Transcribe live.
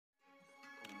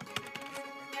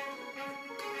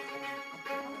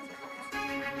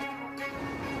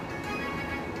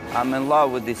I'm in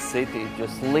love with this city,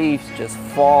 just leaves just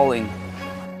falling.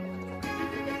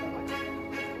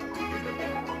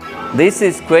 This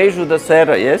is Queijo da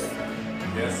Serra, yes?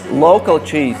 Yes. Local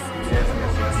cheese.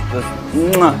 Just,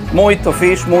 muito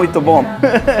fish, muito bom.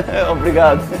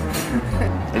 Obrigado.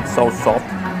 It's so soft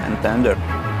and tender.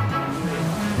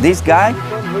 This guy,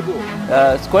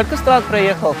 сколько страт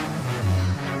проехал?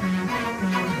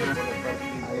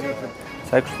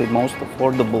 It's actually the most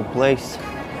affordable place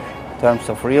in terms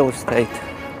of real estate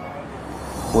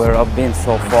where I've been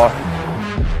so far.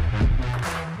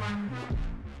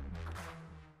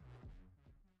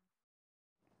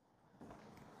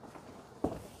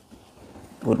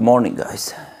 Good morning,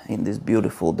 guys. In this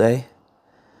beautiful day,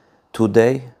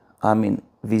 today I'm in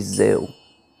Viseu,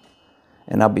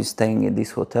 and I'll be staying in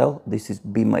this hotel. This is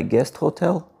Be My Guest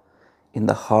Hotel in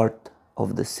the heart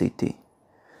of the city.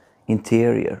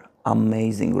 Interior,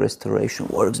 amazing restoration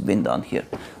work's been done here.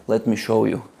 Let me show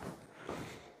you.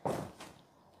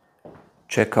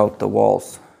 Check out the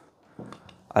walls.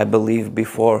 I believe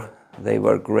before they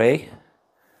were gray,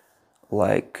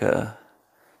 like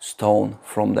stone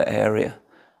from the area,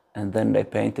 and then they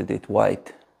painted it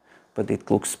white, but it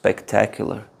looks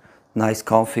spectacular. Nice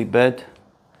comfy bed,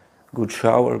 good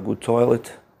shower, good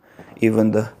toilet.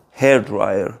 Even the hair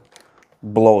dryer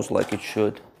blows like it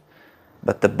should.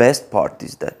 But the best part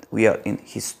is that we are in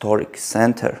historic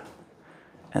center,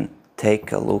 and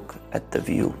take a look at the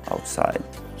view outside.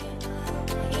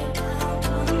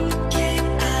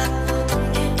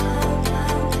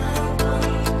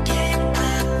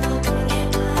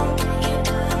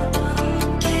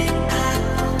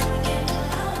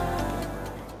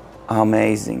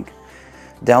 Amazing.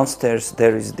 Downstairs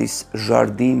there is this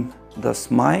Jardim das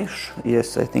Mães.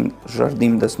 Yes, I think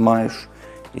Jardim das Mães.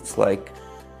 It's like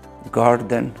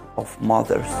Garden of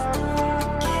Mothers.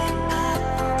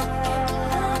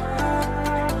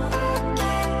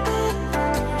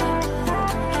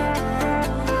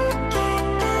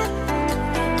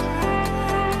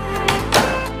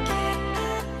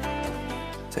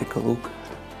 Take a look.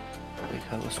 We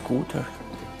have a scooter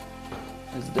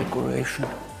as decoration.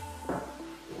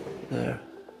 There.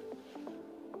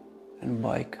 And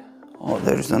bike. Oh,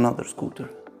 there is another scooter.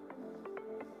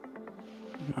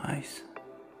 Nice.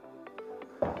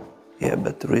 Yeah,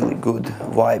 but really good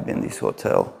vibe in this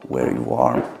hotel. Very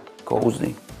warm,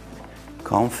 cozy,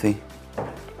 comfy.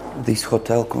 This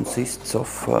hotel consists of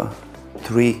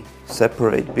 3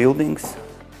 separate buildings,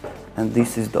 and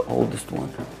this is the oldest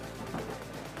one.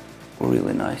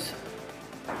 Really nice.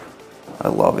 I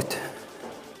love it.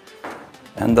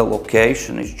 And the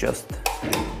location is just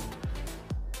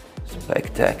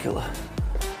spectacular.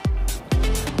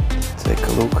 Take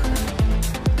a look.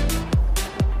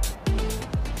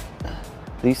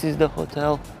 This is the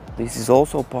hotel. This is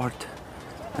also part,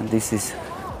 and this is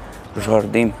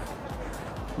Jardim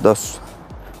das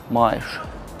Mães.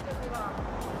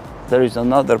 There is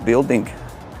another building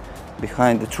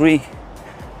behind the tree,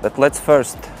 but let's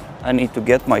first, I need to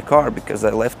get my car because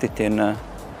I left it in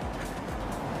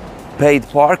paid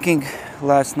parking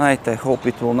last night. I hope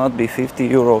it will not be 50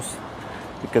 euros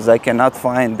because I cannot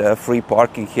find free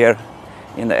parking here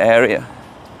in the area.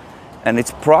 And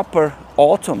it's proper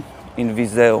autumn in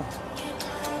Viseu.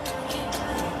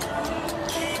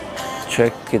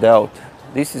 Check it out.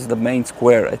 This is the main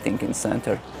square, I think, in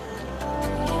center.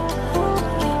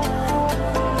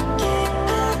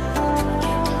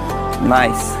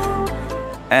 Nice.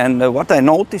 And what I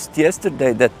noticed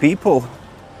yesterday, that people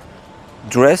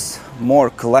dress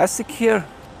more classic here.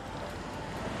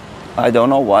 I don't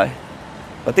know why,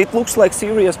 but it looks like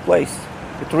serious place.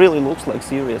 It really looks like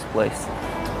serious place.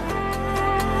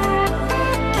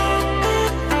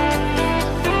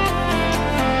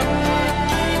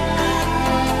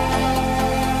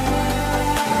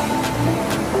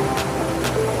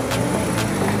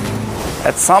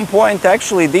 At some point,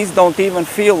 actually, these don't even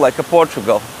feel like a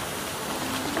Portugal.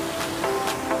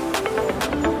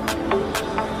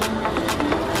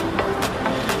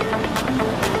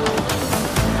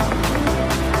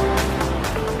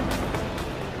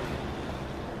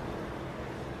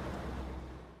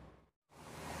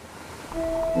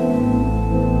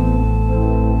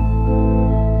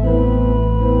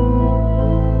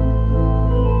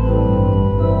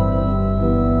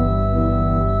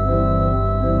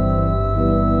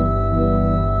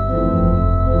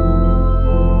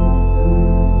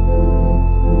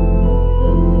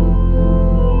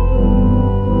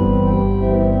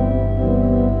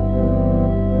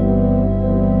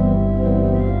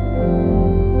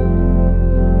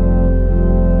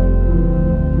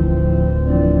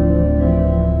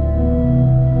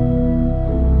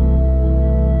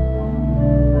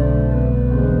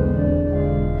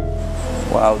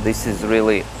 this is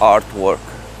really artwork.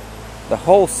 The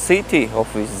whole city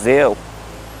of Viseu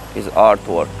is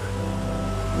artwork.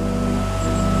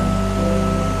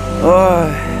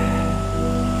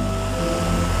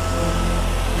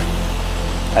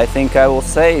 I think I will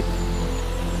say,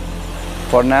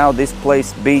 for now, this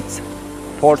place beats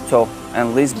Porto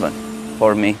and Lisbon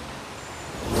for me.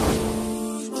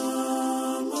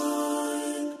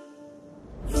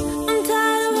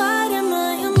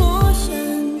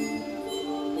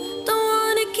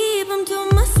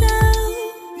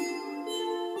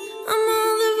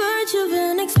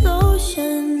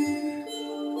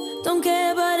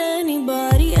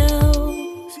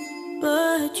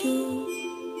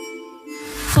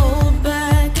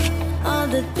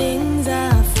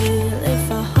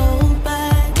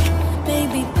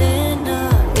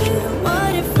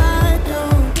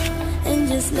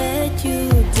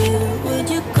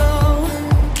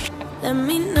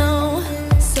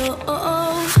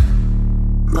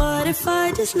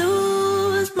 Just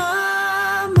lose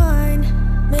my mind,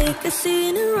 make a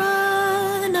scene and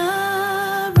run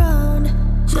around,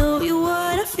 show you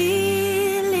what I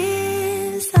feel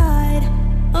inside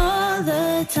all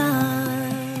the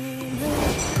time.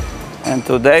 And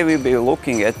today we'll be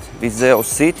looking at Viseu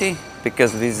city,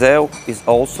 because Viseu is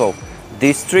also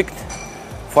district,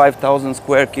 5,000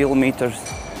 square kilometers,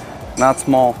 not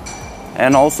small,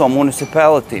 and also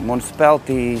municipality.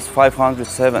 Municipality is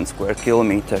 507 square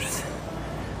kilometers.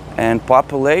 And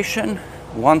population,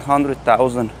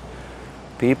 100,000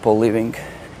 people living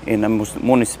in a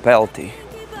municipality.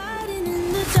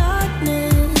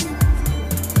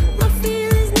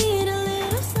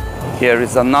 Here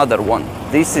is another one.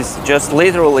 This is just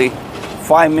literally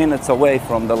 5 minutes away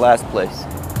from the last place.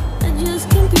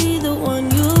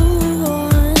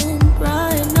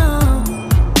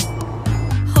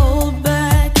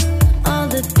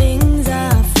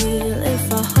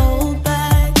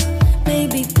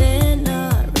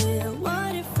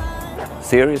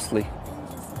 Seriously?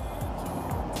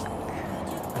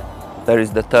 There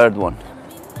is the third one.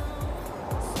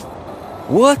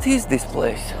 What is this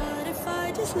place?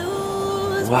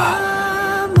 Wow.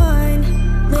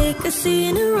 Make a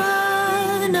scene and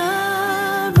run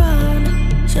around,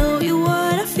 show you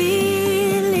what I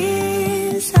feel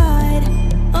inside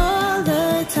all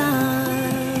the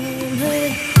time.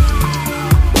 Hey.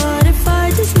 What if I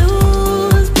just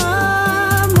lose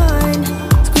my mind,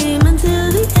 scream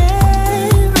until the end?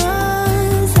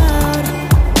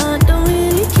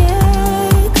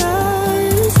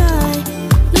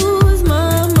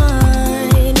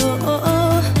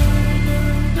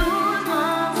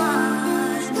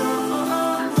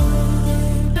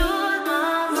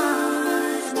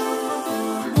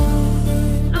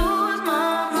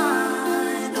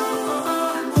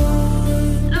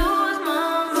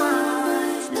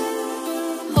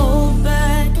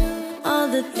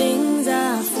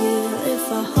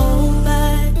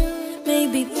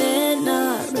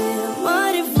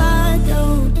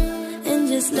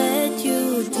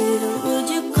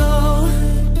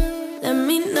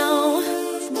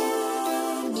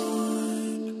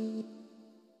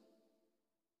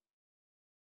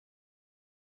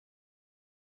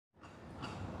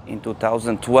 In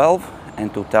 2012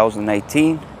 and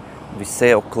 2018,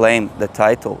 Viseu claimed the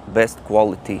title Best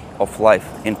Quality of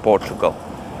Life in Portugal.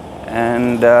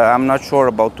 And I'm not sure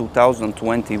about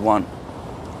 2021.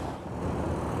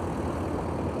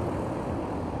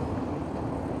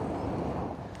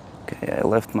 Okay, I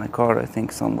left my car, I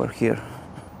think, somewhere here.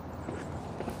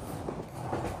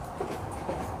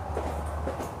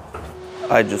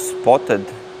 I just spotted,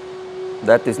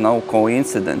 that is no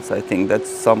coincidence, I think that's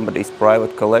somebody's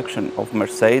private collection of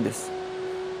Mercedes.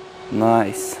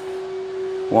 Nice.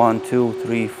 1, 2,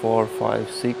 3, 4,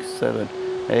 5, 6, 7,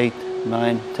 8,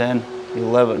 9, 10,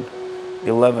 11.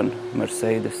 11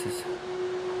 Mercedeses.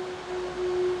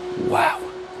 Wow.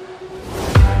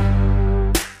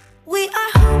 We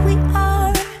are who we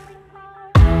are.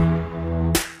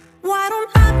 Why don't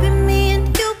I be me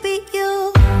and you be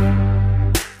you?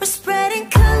 We're spreading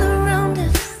color around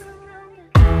us.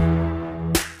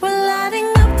 We're lighting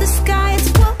up the sky,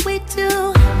 it's what we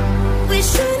do. We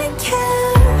shouldn't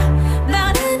care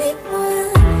about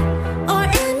anyone or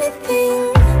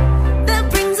anything that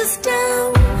brings us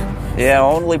down. Yeah,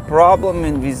 only problem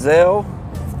in Viseu,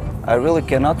 I really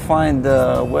cannot find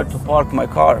where to park my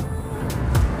car.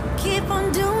 Keep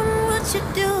on doing what you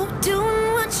do,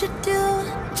 doing what you do.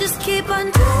 Just keep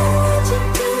on doing what you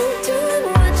do, doing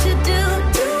what you do,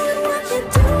 doing what you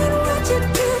do, what you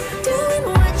do, doing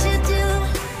what you do.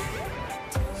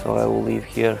 So I will leave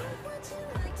here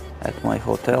at my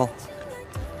hotel.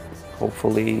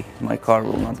 Hopefully my car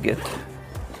will not get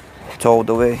towed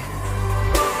away.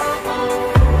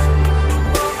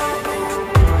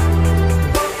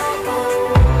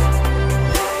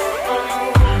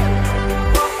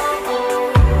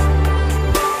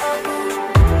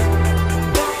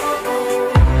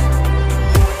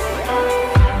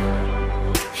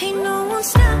 Ain't no one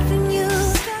stopping you.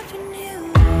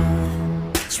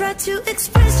 Try to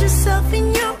express yourself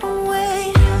in your own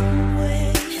way,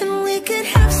 and we could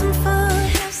have some fun.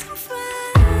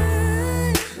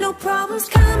 No problems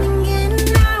coming in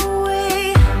our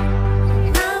way.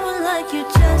 I would like you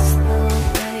just the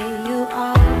way you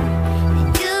are,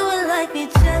 and you would like me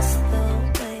just the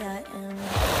way I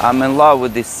am. I'm in love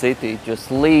with this city.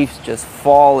 Just leaves just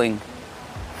falling,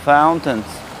 fountains.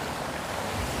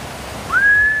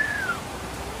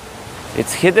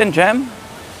 It's hidden gem,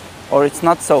 or it's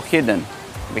not so hidden,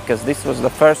 because this was the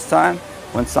first time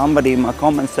when somebody in my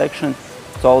comment section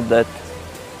told that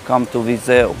come to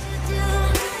Viseu.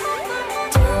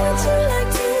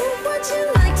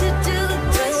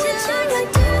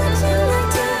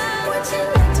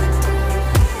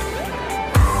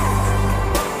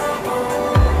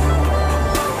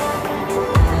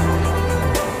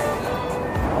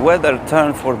 Weather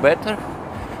turned for better.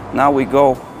 Now we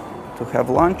go to have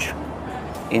lunch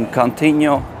in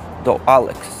Cantinho do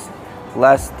Alex.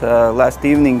 Last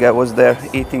evening I was there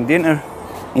eating dinner.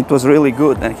 It was really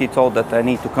good, and he told that I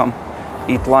need to come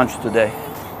eat lunch today.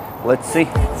 Let's see.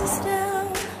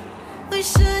 We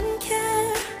shouldn't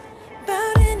care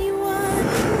about anyone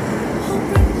who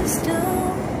brings us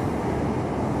down.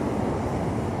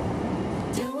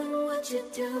 Doing what you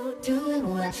do, doing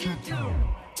what you do.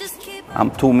 Just keep on.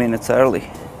 I'm 2 minutes early,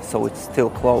 so it's still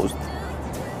closed.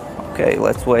 Okay,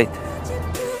 let's wait.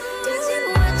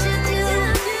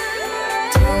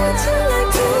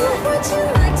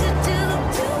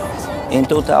 In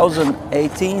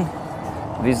 2018,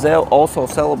 Viseu also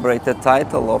celebrated the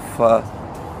title of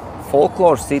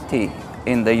Folklore City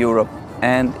in the Europe,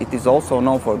 and it is also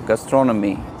known for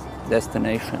Gastronomy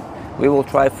Destination. We will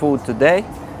try food today,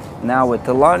 now at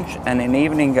the lunch, and in the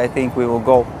evening I think we will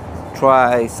go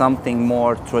try something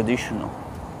more traditional.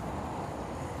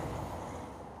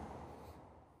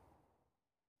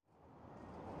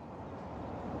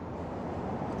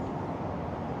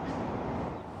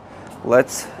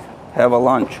 Let's have a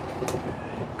lunch.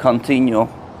 Continue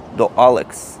do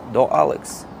Alex. Do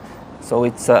Alex. So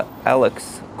it's a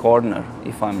Alex corner,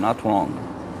 if I'm not wrong.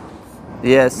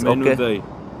 Yes, Menu okay. day.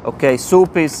 Okay,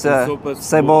 soup is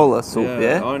cebola soup,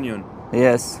 yeah? Onion.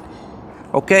 Yes.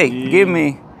 Okay, give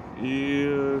me.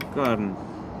 Carne.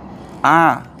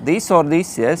 Ah, this or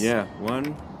this, yes? Yeah,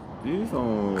 one. This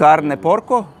or. Carne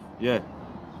porco? Yeah,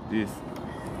 this.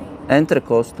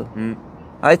 Entrecosto. Mm.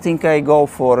 I think I go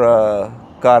for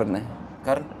carne.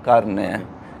 Carne, yeah.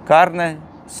 Carne,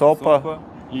 sopa. Sopa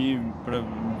e para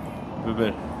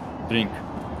beber. Drink.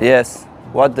 Yes.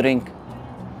 What drink?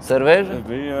 Cerveja?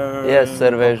 Beer. Yes,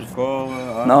 cerveja.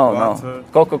 Coca-Cola. No, water. no.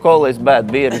 Coca-Cola is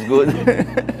bad, beer is good.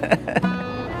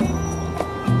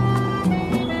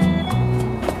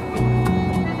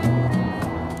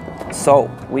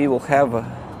 So we will have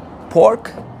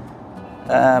pork,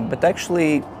 but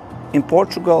actually in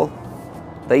Portugal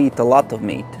they eat a lot of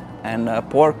meat, and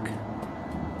pork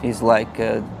is like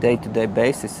a day-to-day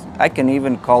basis. I can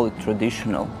even call it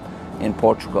traditional in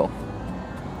Portugal.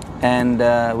 And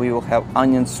we will have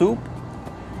onion soup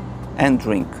and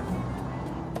drink.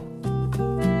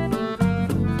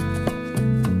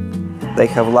 They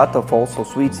have a lot of also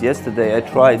sweets. Yesterday I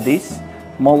tried this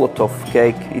Molotov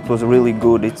cake. It was really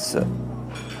good. It's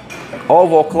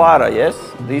ovo clara, yes?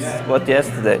 This what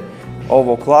yesterday.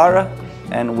 Ovo clara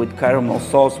and with caramel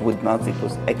sauce with nuts. It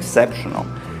was exceptional.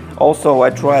 Also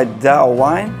I tried Dao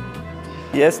wine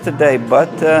yesterday, but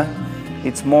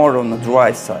it's more on the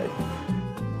dry side.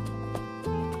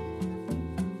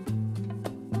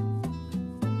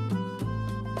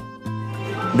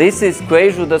 This is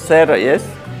Queijo da Serra, yes?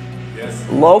 Yes.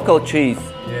 Local cheese.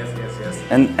 Yes, yes,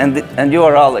 yes. And you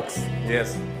are Alex.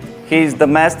 Yes. He is the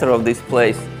master of this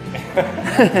place.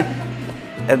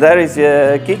 And there is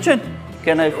a kitchen.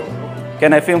 Can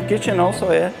I film kitchen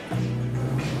also? Yeah.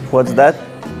 What's that?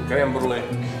 Crème brulee.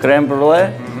 Crème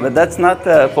brulee. But that's not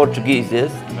Portuguese,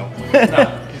 yes? No.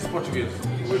 No, it's Portuguese.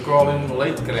 We call it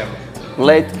late crème.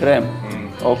 Late crème.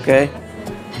 Okay.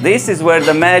 This is where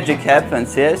the magic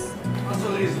happens, yes?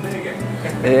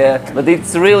 Yeah, but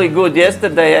it's really good.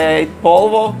 Yesterday I ate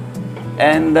polvo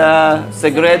and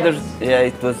segredos. Yeah,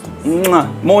 it was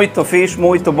muito fish,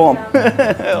 muito bom.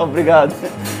 Obrigado.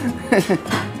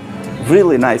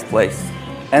 Really nice place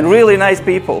and really nice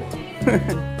people.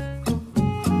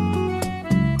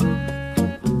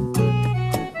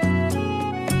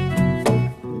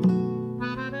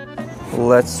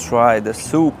 Let's try the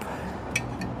soup.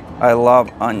 I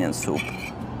love onion soup.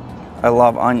 I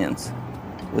love onions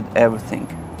with everything.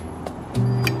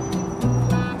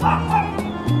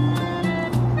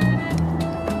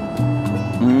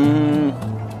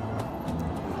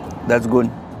 That's good.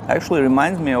 Actually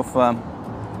reminds me of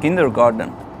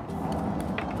kindergarten.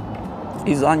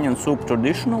 Is onion soup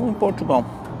traditional in Portugal?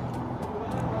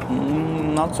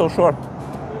 Not so sure.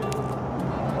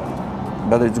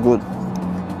 But it's good.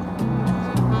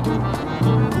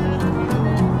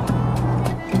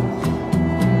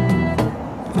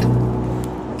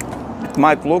 It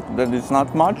might look that it's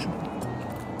not much,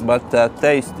 but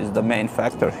taste is the main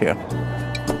factor here.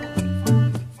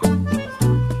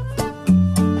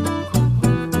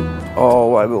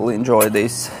 Oh, I will enjoy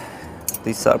this.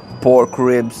 These are pork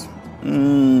ribs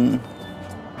and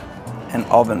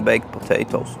oven baked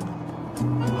potatoes.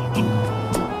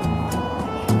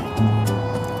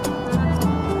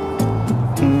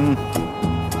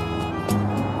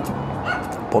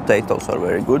 Potatoes are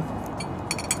very good.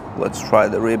 Let's try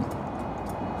the rib.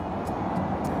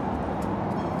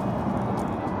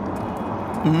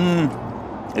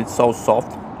 It's so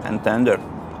soft and tender.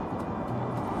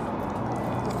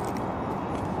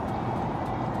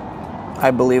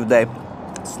 I believe they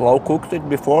slow cooked it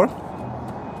before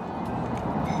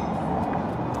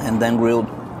and then grilled.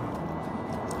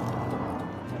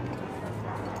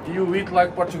 You eat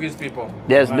like Portuguese people.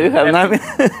 Yes, do you have knife?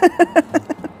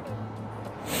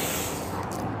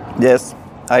 Yes,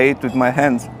 I eat with my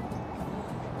hands.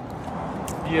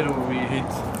 Here we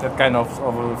eat that kind of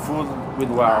food with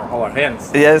our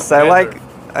hands. Yes, I Better. like.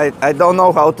 I don't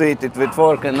know how to eat it with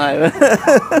fork and knife.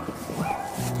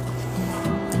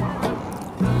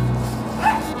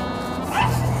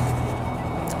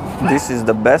 This is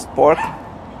the best pork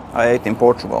I ate in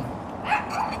Portugal.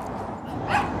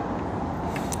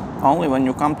 Only when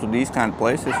you come to these kind of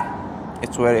places,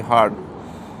 it's very hard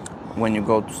when you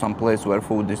go to some place where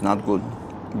food is not good,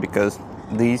 because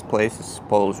these places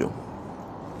spoils you.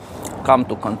 Come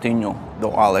to continue,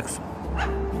 though, Alex.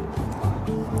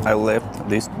 I left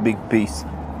this big piece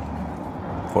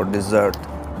for dessert.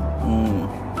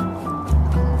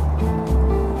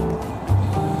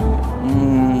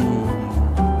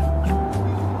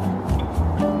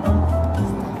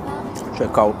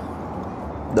 Check out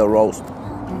the roast.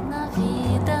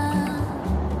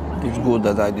 It's good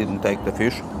that I didn't take the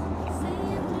fish,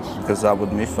 because I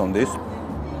would miss on this.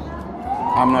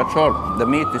 I'm not sure. The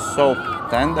meat is so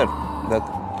tender that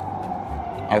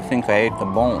I think I ate the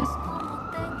bone.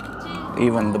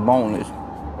 Even the bone is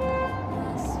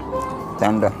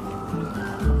tender.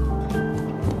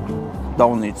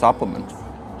 Don't need supplements.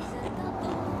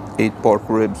 Eat pork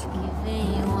ribs.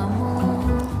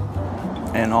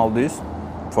 And all this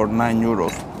for 9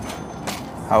 euros.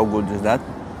 How good is that?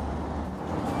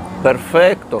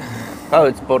 Perfecto. How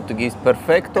it's Portuguese?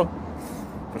 Perfecto?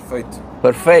 Perfeito.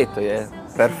 Perfeito, yeah.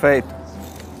 Perfeito.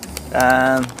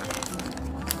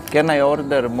 Can I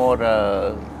order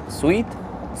more sweet?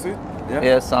 Sweet? Yeah.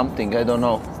 Yeah, something, I don't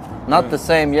know. Not the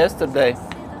same yesterday.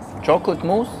 Chocolate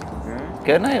mousse? Yeah.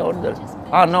 Can I order?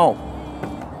 Ah, no.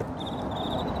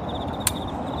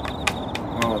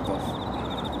 Oh,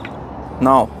 tough.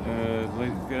 No.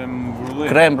 Crème brûlée.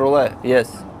 Crème brulee,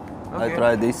 yes. I Okay.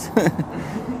 try this.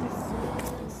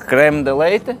 Crème de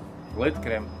leite? Leite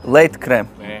creme. Late crème.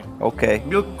 Yeah. Okay,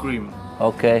 Milk cream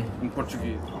okay. in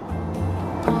Portuguese.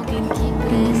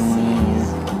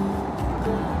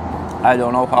 I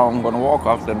don't know how I'm gonna walk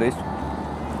after this,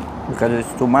 because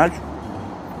it's too much.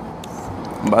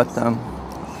 But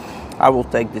I will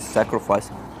take this sacrifice.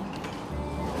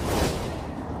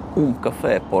 Un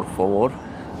café, por favor.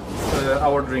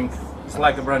 Our drink. It's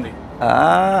like a brandy.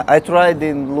 Ah, I tried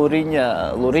in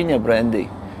Lourinhã brandy.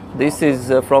 This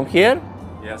is from here,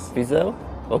 Yes. Viseu?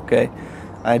 Okay.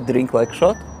 I drink like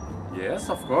shot. Yes,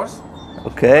 of course.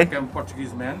 Okay, I'm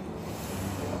Portuguese man.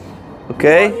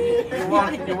 okay.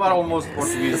 You are almost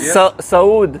Portuguese, yes?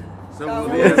 Saúde. So,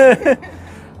 yes.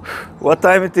 What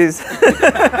time it is?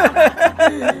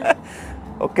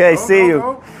 Okay, see you.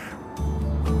 Go.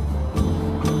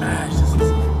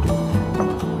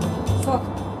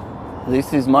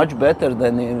 This is much better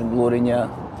than in Lourinhã.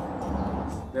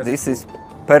 Yes. This is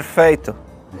perfeito.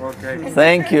 Okay.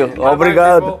 Thank you. Bye-bye,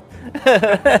 Obrigado.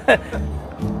 people.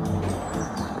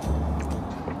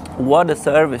 What a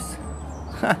service.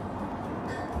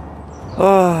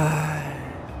 Oh,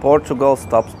 Portugal,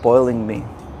 stop spoiling me.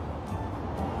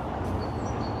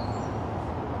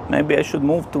 Maybe I should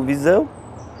move to Viseu?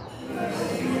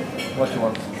 What you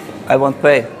want? I won't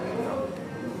pay.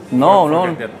 No, no,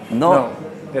 Forget that. no.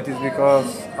 That is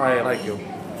because I like you.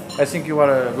 I think you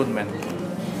are a good man.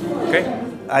 Okay?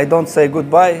 I don't say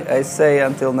goodbye, I say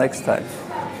until next time.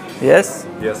 Yes?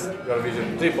 Yes. Your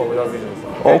vision. Triple your vision.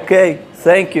 Okay,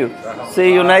 thank you.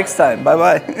 See you next time. Bye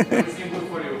bye. Everything good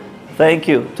for you. Thank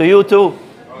you. To you too.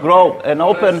 Grow and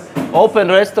open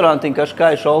restaurant in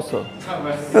Cascais also.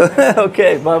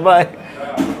 Okay, bye bye.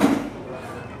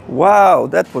 Wow,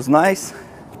 that was nice.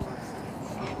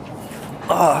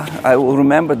 I will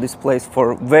remember this place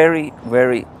for very,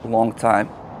 very long time,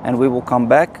 and we will come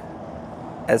back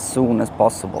as soon as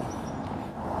possible.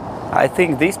 I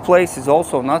think this place is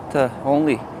also not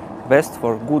only best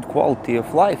for good quality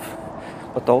of life,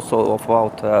 but also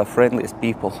about friendliest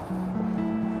people.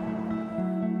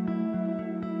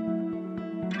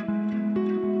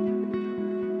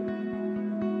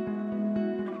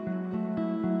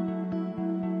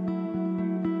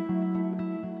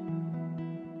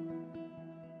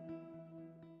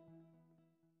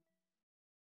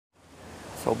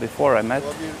 So before I met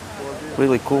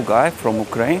really cool guy from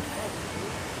Ukraine.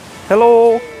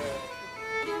 Hello.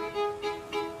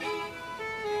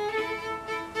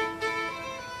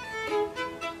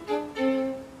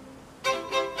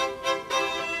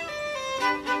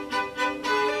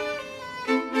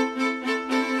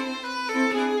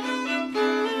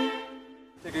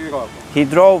 He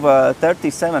drove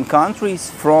 37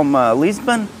 countries from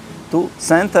Lisbon to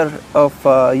center of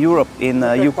Europe in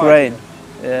Ukraine.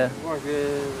 Yeah.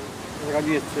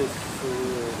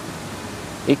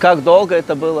 И как долго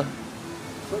это было?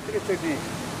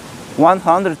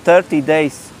 130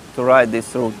 days to ride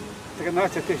this route.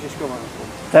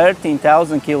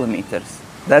 13,000 kilometers.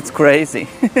 That's crazy.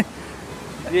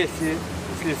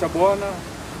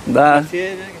 Да.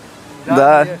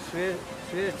 Да.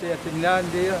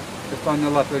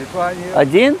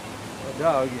 Один?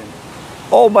 Да, один.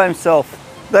 All by himself.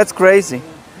 That's crazy.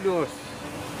 Плюс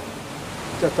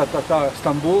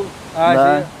Стамбул,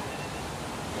 Азия,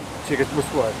 через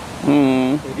Москву.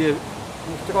 Где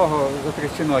строго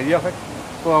запрещено ехать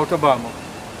по автобану,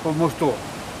 по мосту,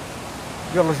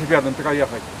 велосипедом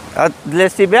проехать. А для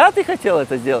себя ты хотел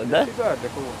это сделать, да? Для себя, для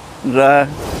кого? Да.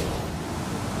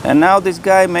 And now this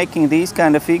guy making these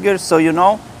kind of figures, so you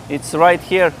know, it's right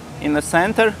here in the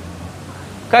center.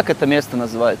 Как это место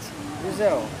называется?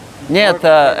 Визел. Нет,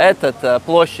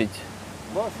 площадь.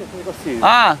 Площадь России.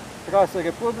 А, Трасса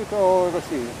Республика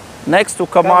России. next to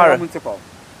Kamara. Муниципал.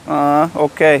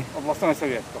 Okay. Областной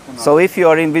совет. Как у нас. So if you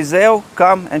are in Viseu,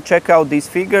 come and check out these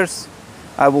figures.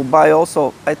 I will buy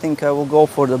also, I think I will go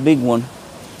for the big one.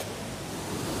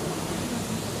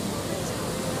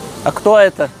 А кто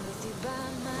это?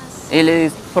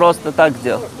 Или просто так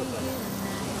сделал?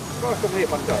 Просто мои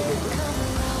фантазии.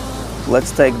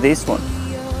 Let's take this one.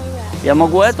 Я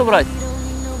могу эту брать?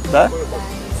 Да?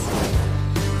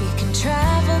 We can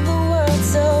travel the world,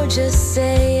 so just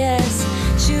say yes.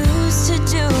 Choose to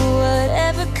do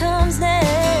whatever comes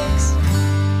next.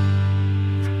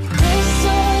 This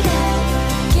or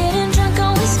that, getting drunk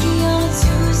on whiskey on a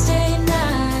Tuesday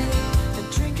night, or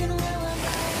drinking where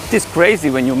I'm It is crazy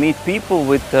when you meet people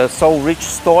with so rich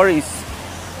stories.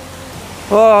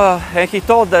 And he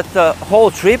told that the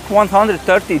whole trip,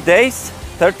 130 days,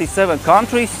 37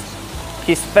 countries,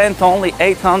 he spent only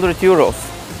 800 euros.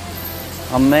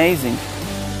 Amazing.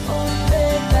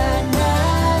 open by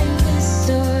night.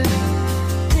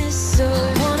 This or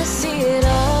I wanna see it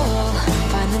all.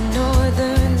 Find the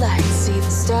northern lights, see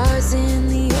the stars in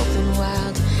the open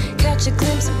wild. Catch a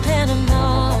glimpse of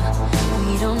Panama.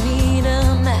 We don't need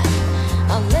a map.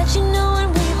 I'll let you know when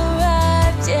we've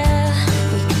arrived. Yeah,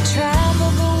 we can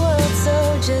travel the world, so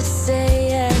just say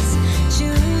yes.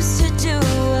 Choose to do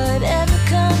whatever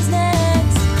comes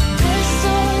next. This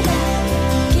or that,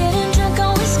 getting drunk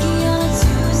on whiskey on a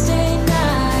Tuesday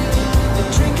night, or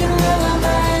drinking red wine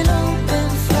by an open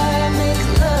fire, make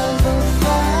love or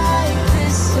fight.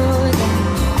 This or that.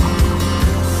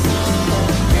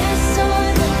 This or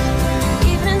that,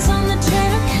 evenings on the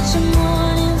train or catch a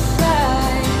morning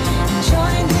flight,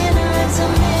 enjoying dinner until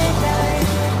midnight.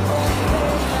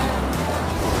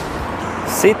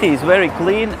 City is very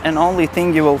clean, and only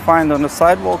thing you will find on the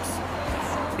sidewalks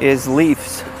is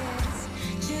leaves.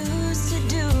 Choose to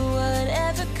do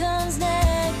whatever comes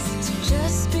next. So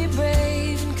just be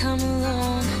brave and come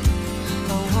along.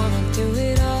 I wanna do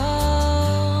it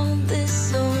all.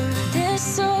 This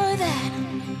or that.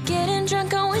 Getting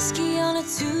drunk on whiskey on a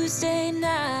Tuesday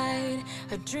night,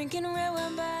 or drinking red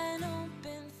wine by an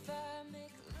open fire.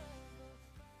 Make love.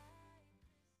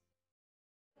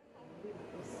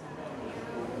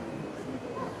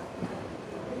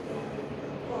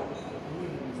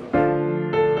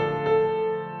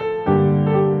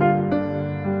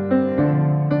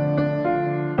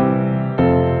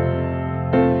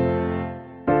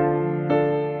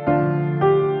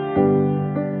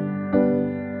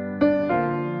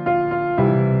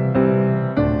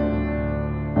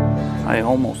 I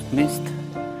almost missed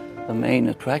the main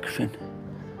attraction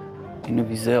in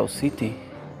Viseu city.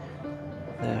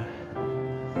 There.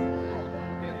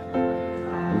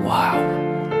 Wow.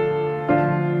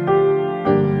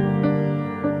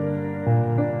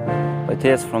 But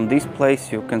yes, from this place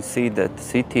you can see that the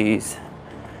city is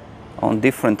on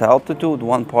different altitude.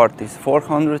 One part is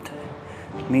 400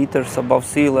 meters above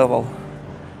sea level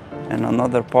and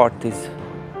another part is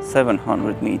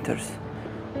 700 meters.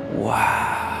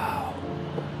 Wow,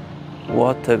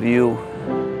 what a view.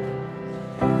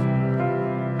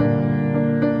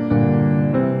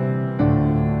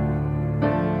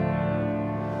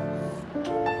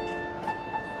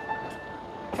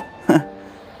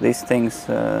 These things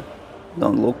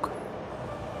don't look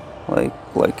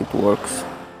like it works.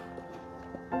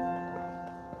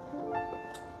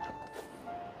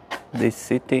 This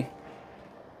city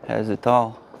has it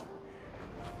all.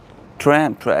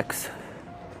 Tram tracks.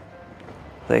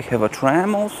 They have a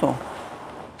tram also.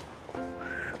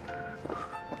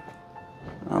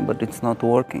 But it's not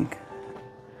working.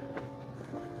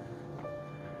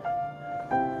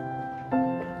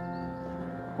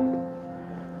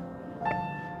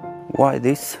 Why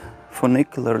this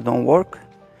funicular don't work?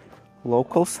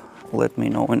 Locals, let me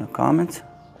know in the comments.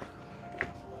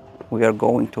 We are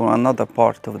going to another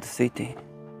part of the city.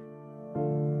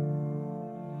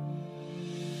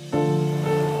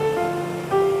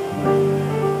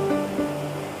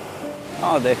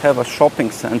 Oh, they have a shopping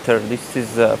center. This is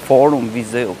Forum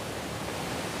Viseu.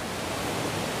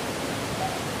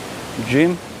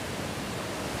 Gym,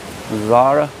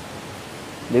 Zara,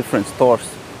 different stores.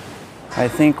 I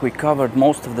think we covered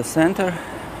most of the center.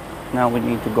 Now we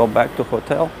need to go back to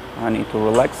hotel. I need to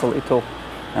relax a little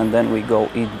and then we go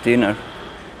eat dinner.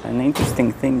 An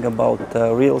interesting thing about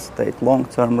real estate,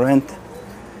 long-term rent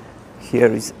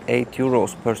here is 8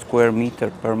 euros per square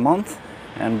meter per month,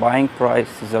 and buying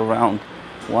price is around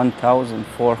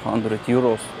 1,400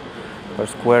 euros per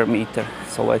square meter.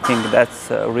 So I think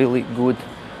that's a really good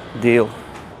deal.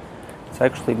 It's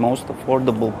actually most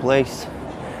affordable place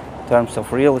in terms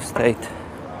of real estate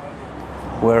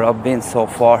where I've been so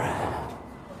far.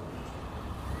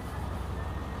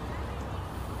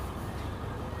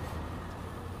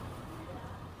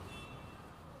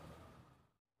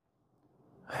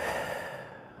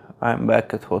 I'm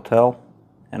back at hotel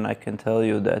and I can tell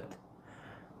you that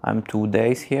I'm 2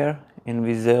 days here in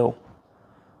Viseu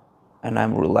and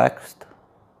I'm relaxed.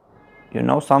 You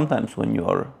know, sometimes when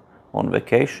you're on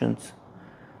vacations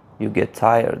you get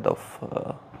tired of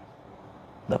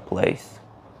the place,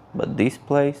 but this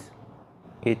place,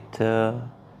 it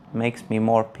makes me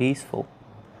more peaceful.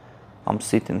 I'm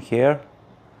sitting here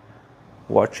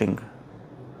watching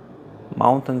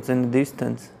mountains in the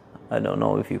distance. I don't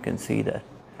know if you can see that.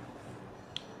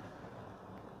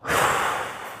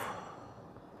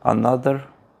 Another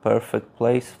perfect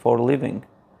place for living.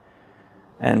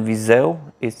 And Viseu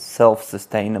is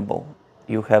self-sustainable.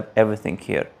 You have everything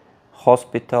here.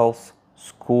 Hospitals,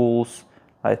 schools,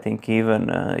 I think even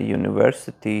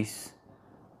universities,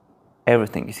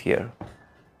 everything is here.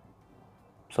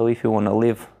 So if you want to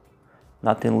live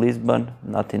not in Lisbon,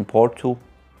 not in Porto,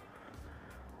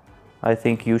 I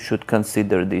think you should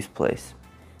consider this place,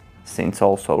 since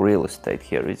also real estate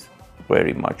here is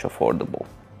very much affordable.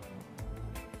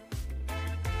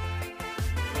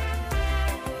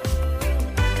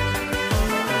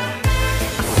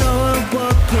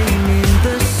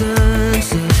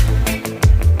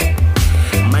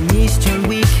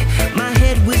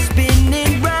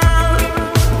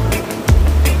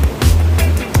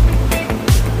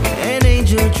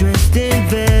 Dressed in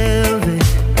velvet,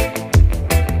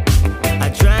 I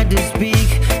tried to speak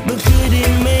but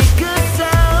couldn't make a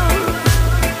sound.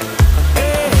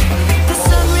 The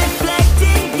sun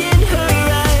reflecting in her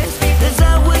eyes as I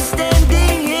was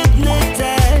standing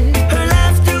hypnotized. Her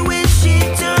laughter when she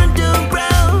turned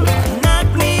around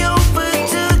knocked me over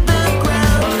to the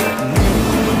ground.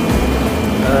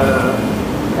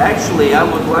 Actually, I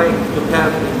would like to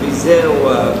have in Viseu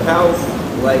house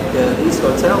like this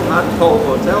hotel, not whole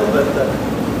hotel, but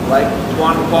like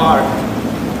one part,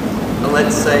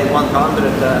 let's say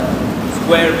 100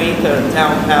 square meter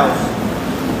townhouse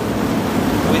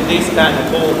with this kind of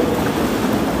pool.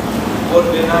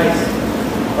 Would be nice,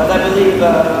 but I believe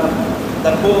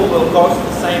the pool will cost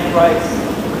the same price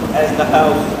as the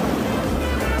house.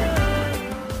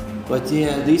 But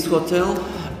yeah, this hotel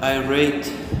I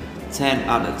rate 10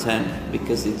 out of 10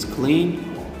 because it's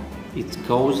clean, it's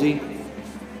cozy.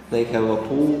 They have a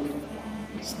pool,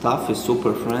 staff is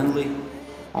super friendly.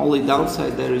 Only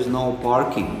downside there is no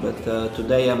parking, but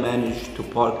today I managed to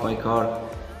park my car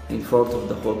in front of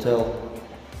the hotel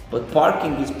But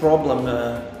parking is problem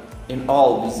in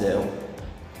all Viseu.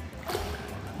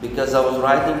 Because I was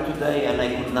riding today and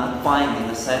I could not find in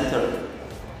the center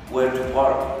where to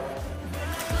park.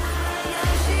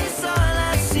 She's all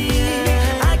I see.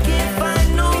 I can't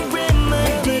find no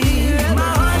remedy.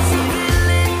 My heart's a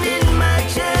villain in my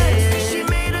chest. She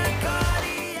made a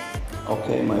cardiac.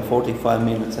 Okay, my 45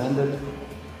 minutes ended.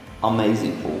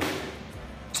 Amazing pool.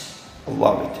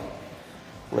 Love it.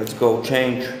 Let's go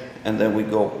change and then we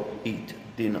go eat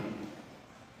dinner.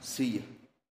 See ya.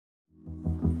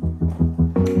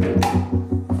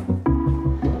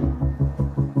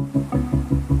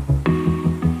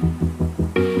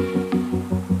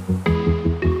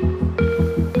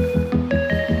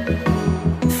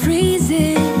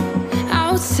 Freezing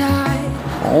outside.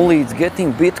 Only it's getting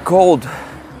a bit cold.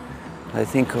 I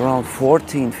think around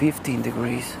 14, 15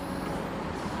 degrees.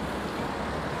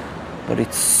 But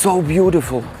it's so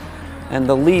beautiful. And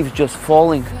the leaves just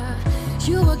falling.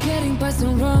 You were getting by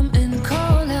some rum and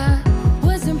cola.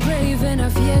 Wasn't brave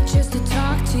enough yet just to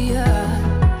talk to you.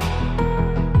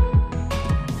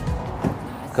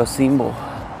 Casimbo.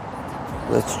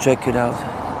 Let's check it out.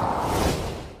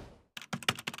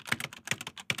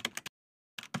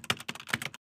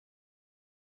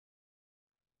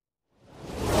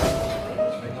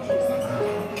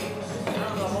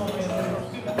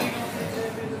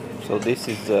 So this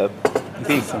is a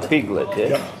piglet, yeah?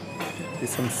 Yeah.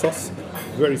 It's some sauce,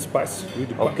 very spicy with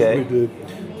the, Okay. with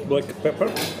the black pepper.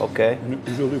 Okay, And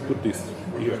usually put this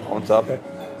here. on top. Okay.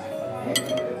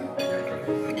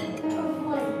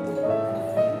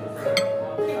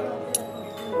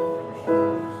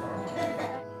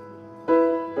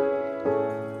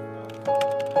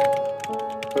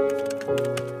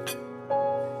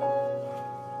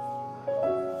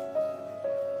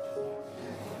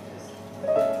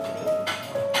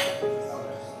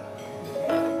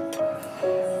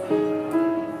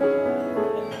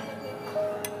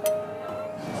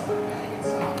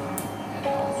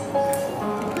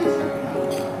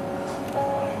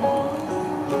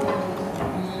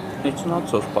 It's not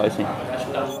so spicy.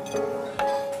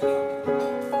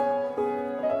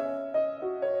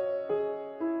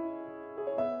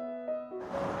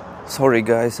 Sorry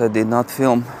guys, I did not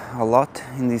film a lot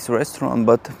in this restaurant,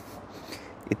 but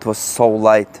it was so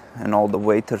light and all the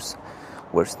waiters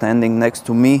were standing next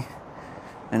to me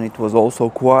and it was also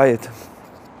quiet.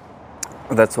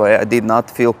 That's why I did not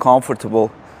feel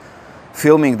comfortable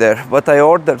filming there. But I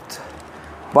ordered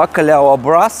bacalhau à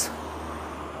brás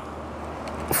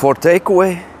for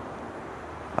takeaway.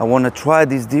 I want to try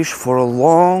this dish for a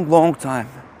long time.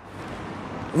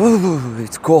 Ooh,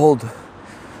 it's cold.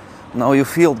 Now you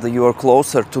feel that you are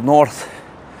closer to north.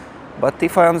 But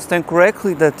if I understand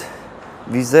correctly, that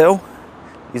Viseu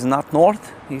is not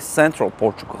north, it's central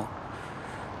Portugal.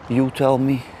 You tell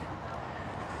me.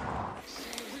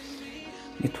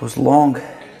 It was long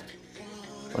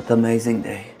but amazing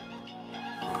day.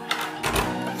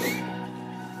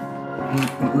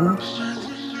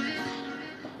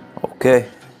 Okay.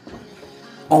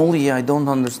 Only I don't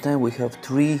understand, we have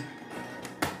three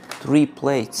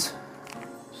plates.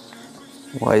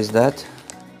 Why is that?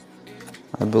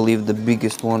 I believe the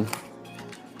biggest one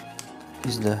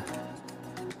is the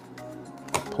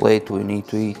plate we need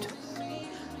to eat.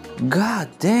 God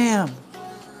damn!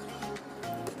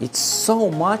 It's so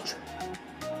much.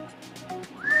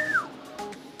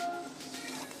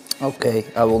 Okay,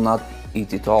 I will not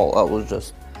eat it all. I will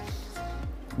just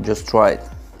try it.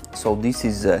 So this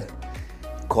is a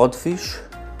codfish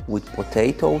with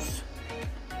potatoes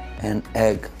and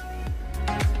egg.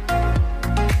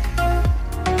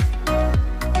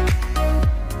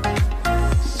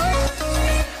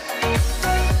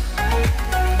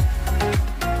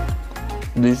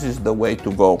 This is the way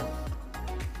to go.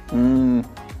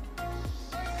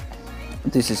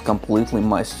 This is completely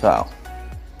my style.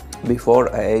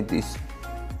 Before I ate this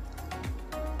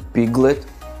piglet,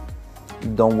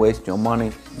 don't waste your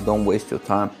money, don't waste your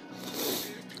time,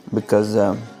 because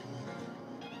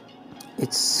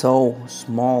it's so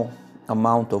small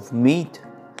amount of meat.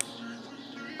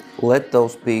 Let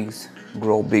those pigs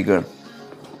grow bigger.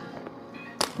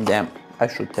 Damn, I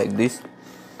should take this,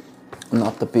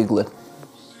 not the piglet.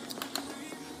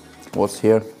 What's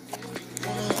here?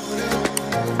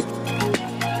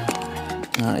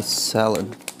 Nice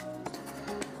salad.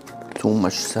 Too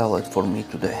much salad for me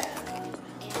today.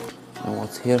 And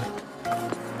what's here?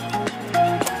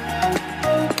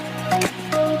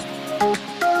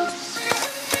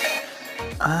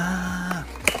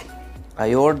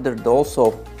 I ordered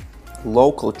also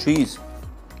local cheese,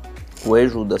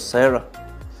 Queijo da Serra.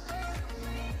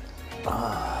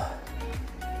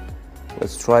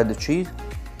 Let's try the cheese.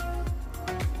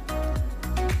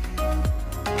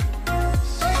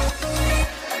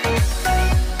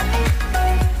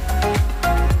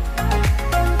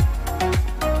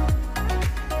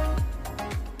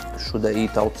 they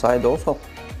eat outside also,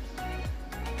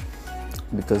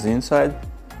 because inside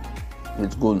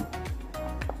it's good.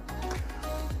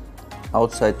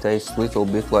 Outside tastes a little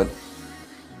bit like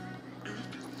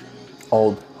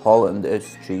old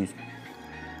Hollandaise cheese.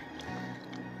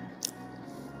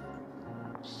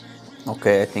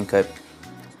 Okay, I think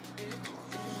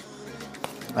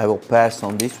I will pass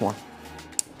on this one.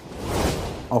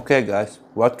 Okay guys,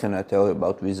 what can I tell you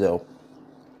about Viseu?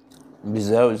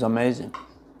 Viseu is amazing,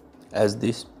 as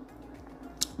this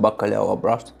bacalhau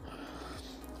abrast.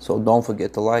 So don't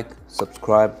forget to like,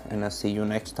 subscribe, and I'll see you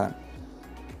next time.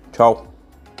 Ciao.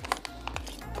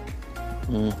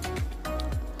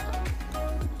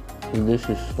 This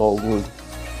is so good.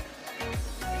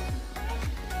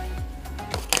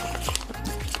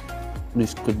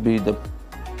 This could be the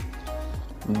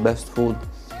best food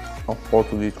of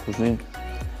Portuguese cuisine.